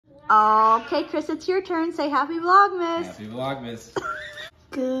Okay, Chris, it's your turn. Say happy Vlogmas. Happy Vlogmas.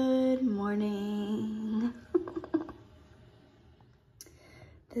 Good morning.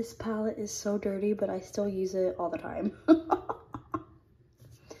 This palette is so dirty, but I still use it all the time.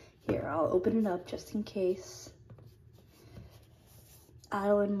 Here, I'll open it up just in case.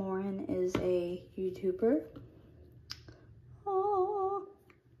 Adeline Morin is a YouTuber. Oh.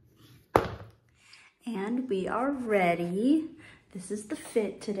 And we are ready. This is the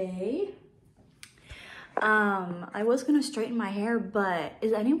fit today. I was gonna straighten my hair, but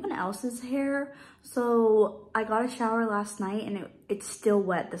is anyone else's hair? So I got a shower last night and it's still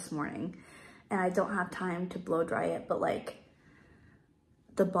wet this morning. And I don't have time to blow dry it, but like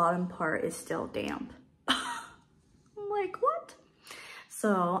the bottom part is still damp. I'm like, what?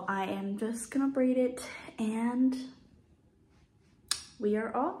 So I am just gonna braid it and we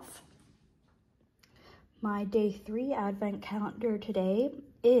are off. My day 3 advent calendar today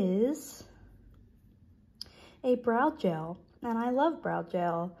is a brow gel, and I love brow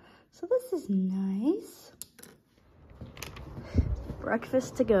gel. So this is nice.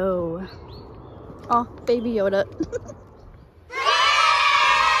 Breakfast to go. Oh, baby Yoda.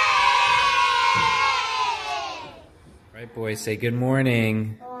 Right, boys, say good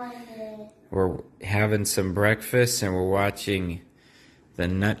morning. We're having some breakfast and we're watching The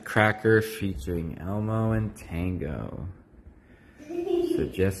Nutcracker featuring Elmo and Tango. So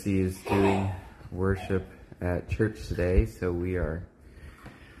Jesse is doing worship at church today, so we are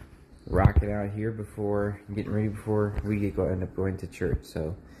rocking out here getting ready before we end up going to church.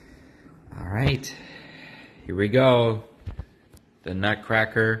 So, all right, here we go. The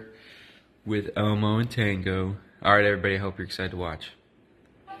Nutcracker with Elmo and Tango. All right, everybody, I hope you're excited to watch.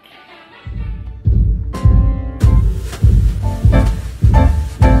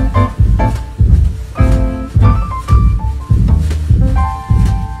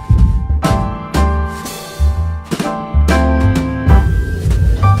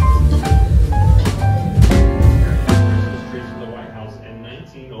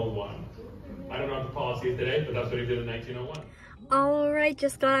 Today, but that's what he did in 1901. All right,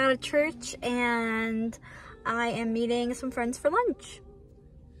 just got out of church and I am meeting some friends for lunch.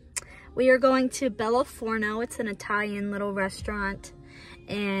 We are going to Bella Forno. It's an Italian little restaurant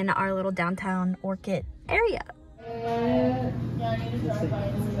in our little downtown Orchid area.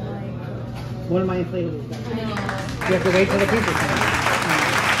 One of my inflatables. You have to wait for the people to come.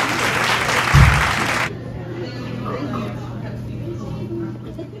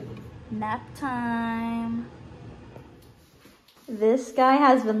 Nap time. This guy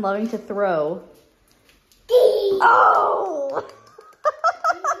has been loving to throw. Oh!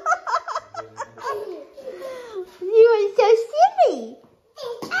 You are so silly.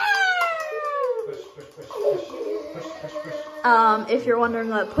 If you're wondering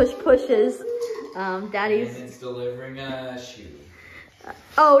what push is, Daddy's. And it's delivering a shoe.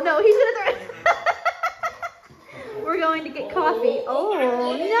 Oh no, he's gonna throw it. We're going to get coffee. Oh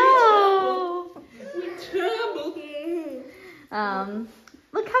no!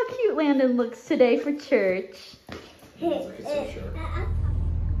 Look how cute Landon looks today for church. Oh,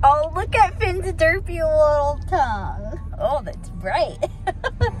 look at Finn's derpy little tongue. Oh, that's bright.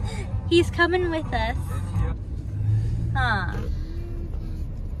 He's coming with us. Huh.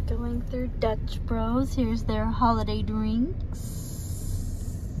 Going through Dutch Bros. Here's their holiday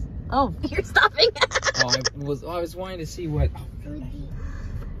drinks. Oh, you're stopping. I was wanting to see what.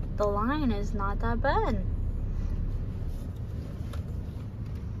 The line is not that bad.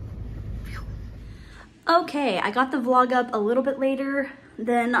 Okay, I got the vlog up a little bit later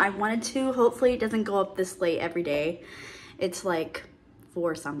than I wanted to. Hopefully it doesn't go up this late every day. It's like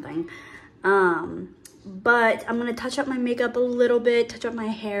 4 something. But I'm gonna touch up my makeup a little bit, touch up my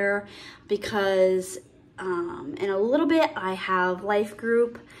hair, because in a little bit I have life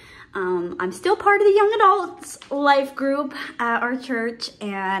group. I'm still part of the young adults life group at our church,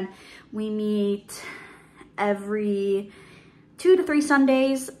 and we meet every 2 to 3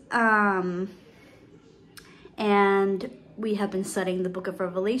 Sundays. And we have been studying the book of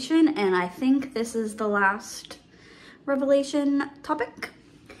Revelation, and I think this is the last Revelation topic.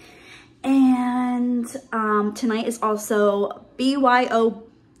 And tonight is also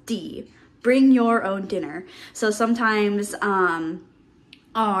BYOD, bring your own dinner. So sometimes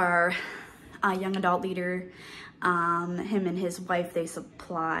our young adult leader, him and his wife, they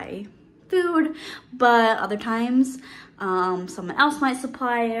supply food, but other times someone else might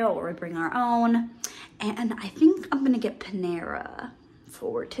supply it, or we bring our own. And I think I'm gonna get Panera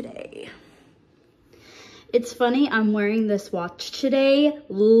for today. It's funny, I'm wearing this watch today,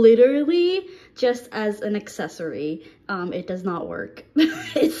 literally just as an accessory. It does not work.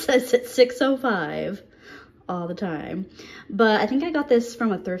 It says it's 6:05 all the time. But I think I got this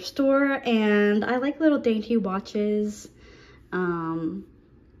from a thrift store, and I like little dainty watches.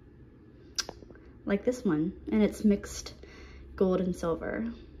 Like this one, and it's mixed gold and silver.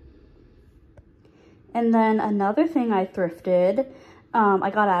 And then another thing I thrifted,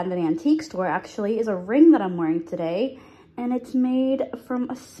 I got at an antique store actually, is a ring that I'm wearing today, and it's made from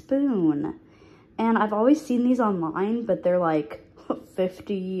a spoon. And I've always seen these online, but they're like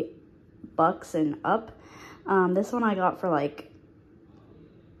 $50 and up. This one I got for like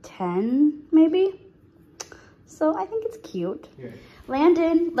 10 maybe. So I think it's cute. Yeah.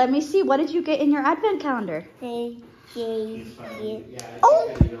 Landon, let me see, what did you get in your advent calendar? Oh,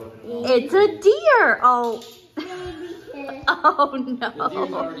 it's a deer. Oh. Oh no. The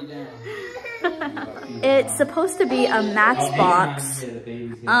deer's already down. It's supposed to be a Matchbox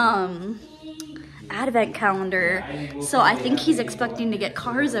advent calendar. So I think he's expecting to get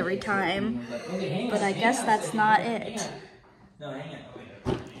cars every time. But I guess that's not it. No, hang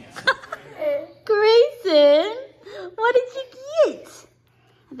on. Grayson, what did you get?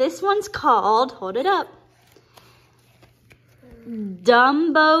 This one's called, hold it up,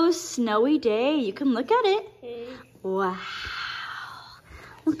 Dumbo Snowy Day. You can look at it. Wow.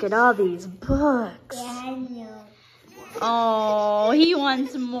 Look at all these books. Oh, he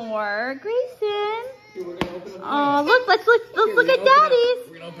wants more. Grayson. Oh, look, let's look at Daddy's.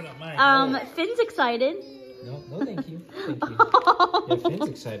 We're gonna open up mine. Finn's excited. No, thank you. Thank you. Yeah, Finn's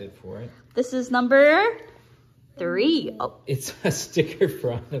excited for it. This is number 3. Oh. It's a sticker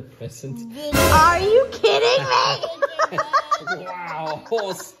for a present. Are you kidding me? Wow,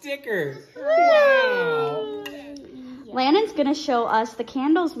 whole sticker. Wow. Landon's gonna show us the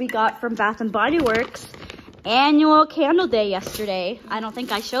candles we got from Bath and Body Works annual candle day yesterday. I don't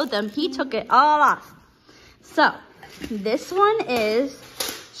think I showed them. He took it all off. So this one is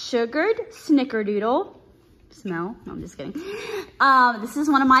sugared snickerdoodle. Smell? No, I'm just kidding. This is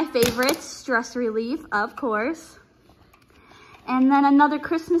one of my favorites, stress relief, of course. And then another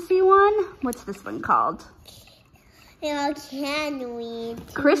Christmassy one. What's this one called?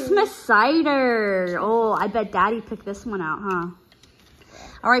 Christmas cider. Oh, I bet Daddy picked this one out, huh?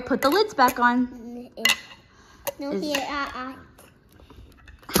 All right, put the lids back on.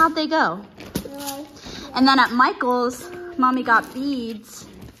 How'd they go? And then at Michael's, Mommy got beads,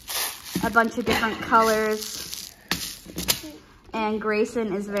 a bunch of different colors. And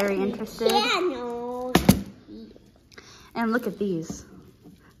Grayson is very interested. And look at these.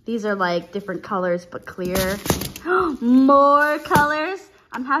 These are like different colors, but clear. More colors.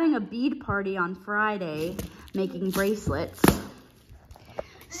 I'm having a bead party on Friday, making bracelets.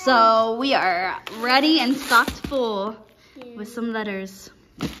 So we are ready and stocked full with some letters.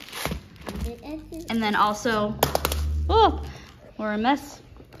 And then also, oh, we're a mess.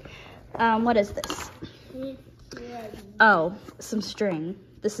 What is this? Oh, some string.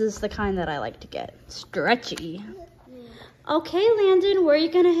 This is the kind that I like to get. Stretchy. Okay, Landon, where are you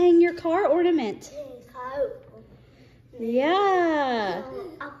gonna hang your car ornament? Yeah.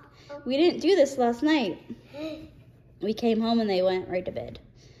 We didn't do this last night. We came home and they went right to bed.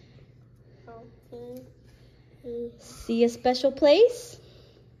 See a special place?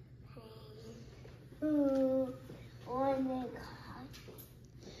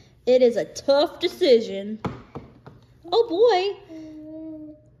 It is a tough decision. Oh boy.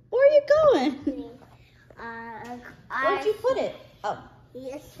 Where are you going? Where'd you put it? Oh.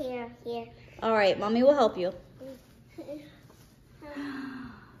 Yes, here. All right, Mommy will help you.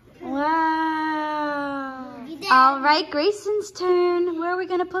 Wow. All right, Grayson's turn. Where are we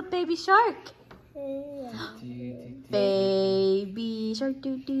gonna put Baby Shark? Baby Shark,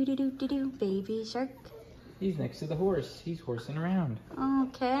 do do do do do do. Baby Shark. He's next to the horse. He's horsing around.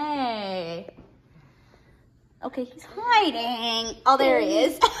 Okay. Okay, he's hiding. Oh, there he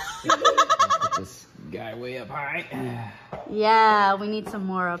is. Put this guy way up high. Yeah, we need some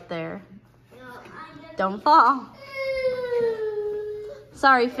more up there. Don't fall.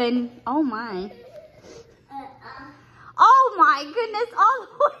 Sorry, Finn. Oh my. Oh my goodness, all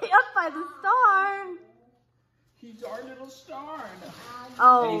the way up by the star. He's our little star.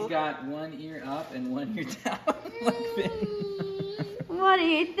 Oh. And he's got one ear up and one ear down. Like Finn. What do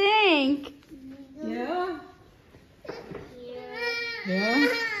you think? Yeah? Yeah?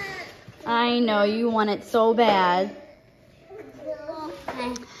 I know, you want it so bad.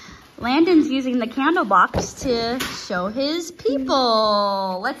 Landon's using the candle box to show his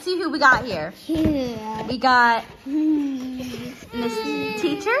people. Let's see who we got here. We got Miss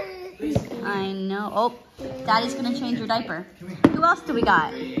Teacher. I know. Oh, Daddy's gonna change your diaper. Who else do we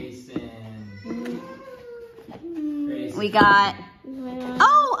got? We got,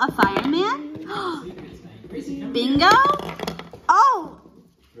 oh, a fireman. Bingo. Oh,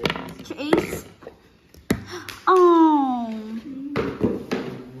 Chase. Oh.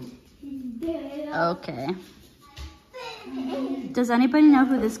 Okay. Does anybody know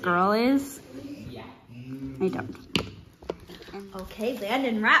who this girl is? Yeah. I don't. Okay,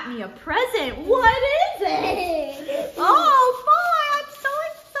 Landon wrapped me a present. What is it? Oh, boy, I'm so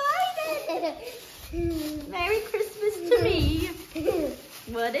excited. Merry Christmas to me.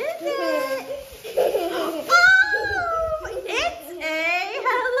 What is it? Oh, it's a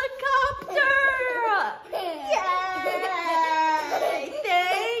helicopter. Yay!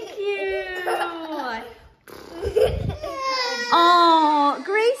 Thank you. Oh,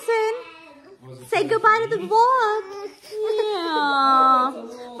 Grayson, say goodbye to the vlog.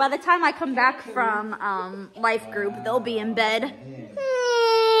 Yeah. By the time I come back from life group, they'll be in bed.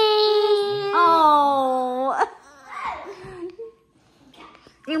 Oh.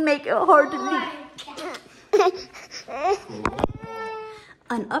 You make it hard to leave.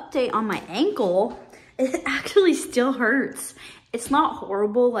 An update on my ankle. It actually still hurts. It's not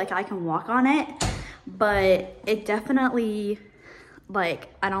horrible, like I can walk on it, but it definitely, like,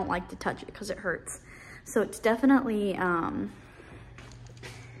 I don't like to touch it because it hurts. So it's definitely a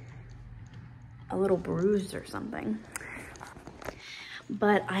little bruised or something.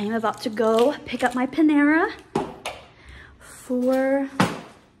 But I am about to go pick up my Panera for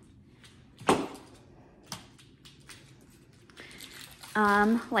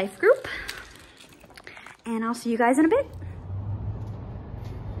life group. And I'll see you guys in a bit.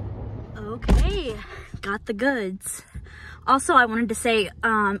 Okay, got the goods. Also, I wanted to say,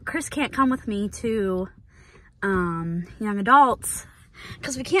 Chris can't come with me to young adults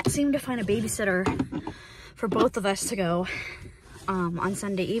because we can't seem to find a babysitter for both of us to go on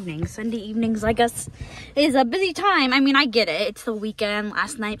Sunday evenings. Sunday evenings, I guess, is a busy time. I mean, I get it. It's the weekend,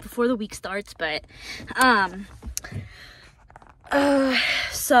 last night before the week starts, but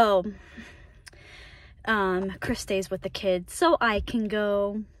Chris stays with the kids, so I can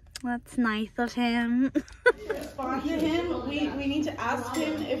go. That's nice of him. Respond to him. We need to ask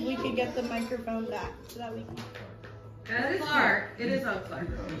him if we could get the microphone back so that we can. That is Clark. It is on Clark.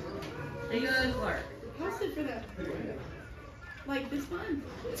 It is Clark. How's it for that? Like this one?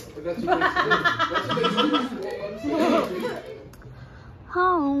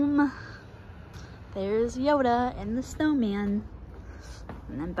 Home. There's Yoda and the snowman.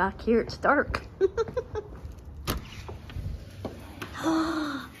 And then back here it's dark.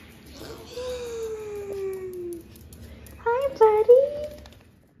 Hi, buddy.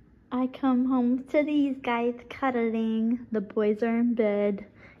 I come home to these guys cuddling. The boys are in bed.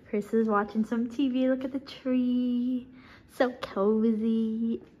 Chris is watching some TV. Look at the tree. So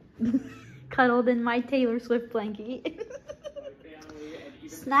cozy. Cuddled in my Taylor Swift blanket.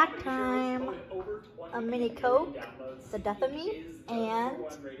 Snack time. A mini Coke, the death of me, and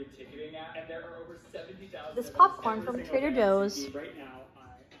this popcorn from Trader Joe's.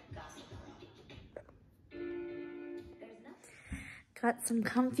 Got some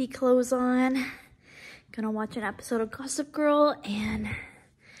comfy clothes on. Gonna watch an episode of Gossip Girl and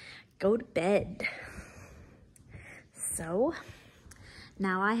go to bed. So,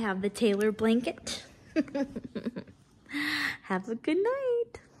 now I have the Taylor blanket. Have a good night.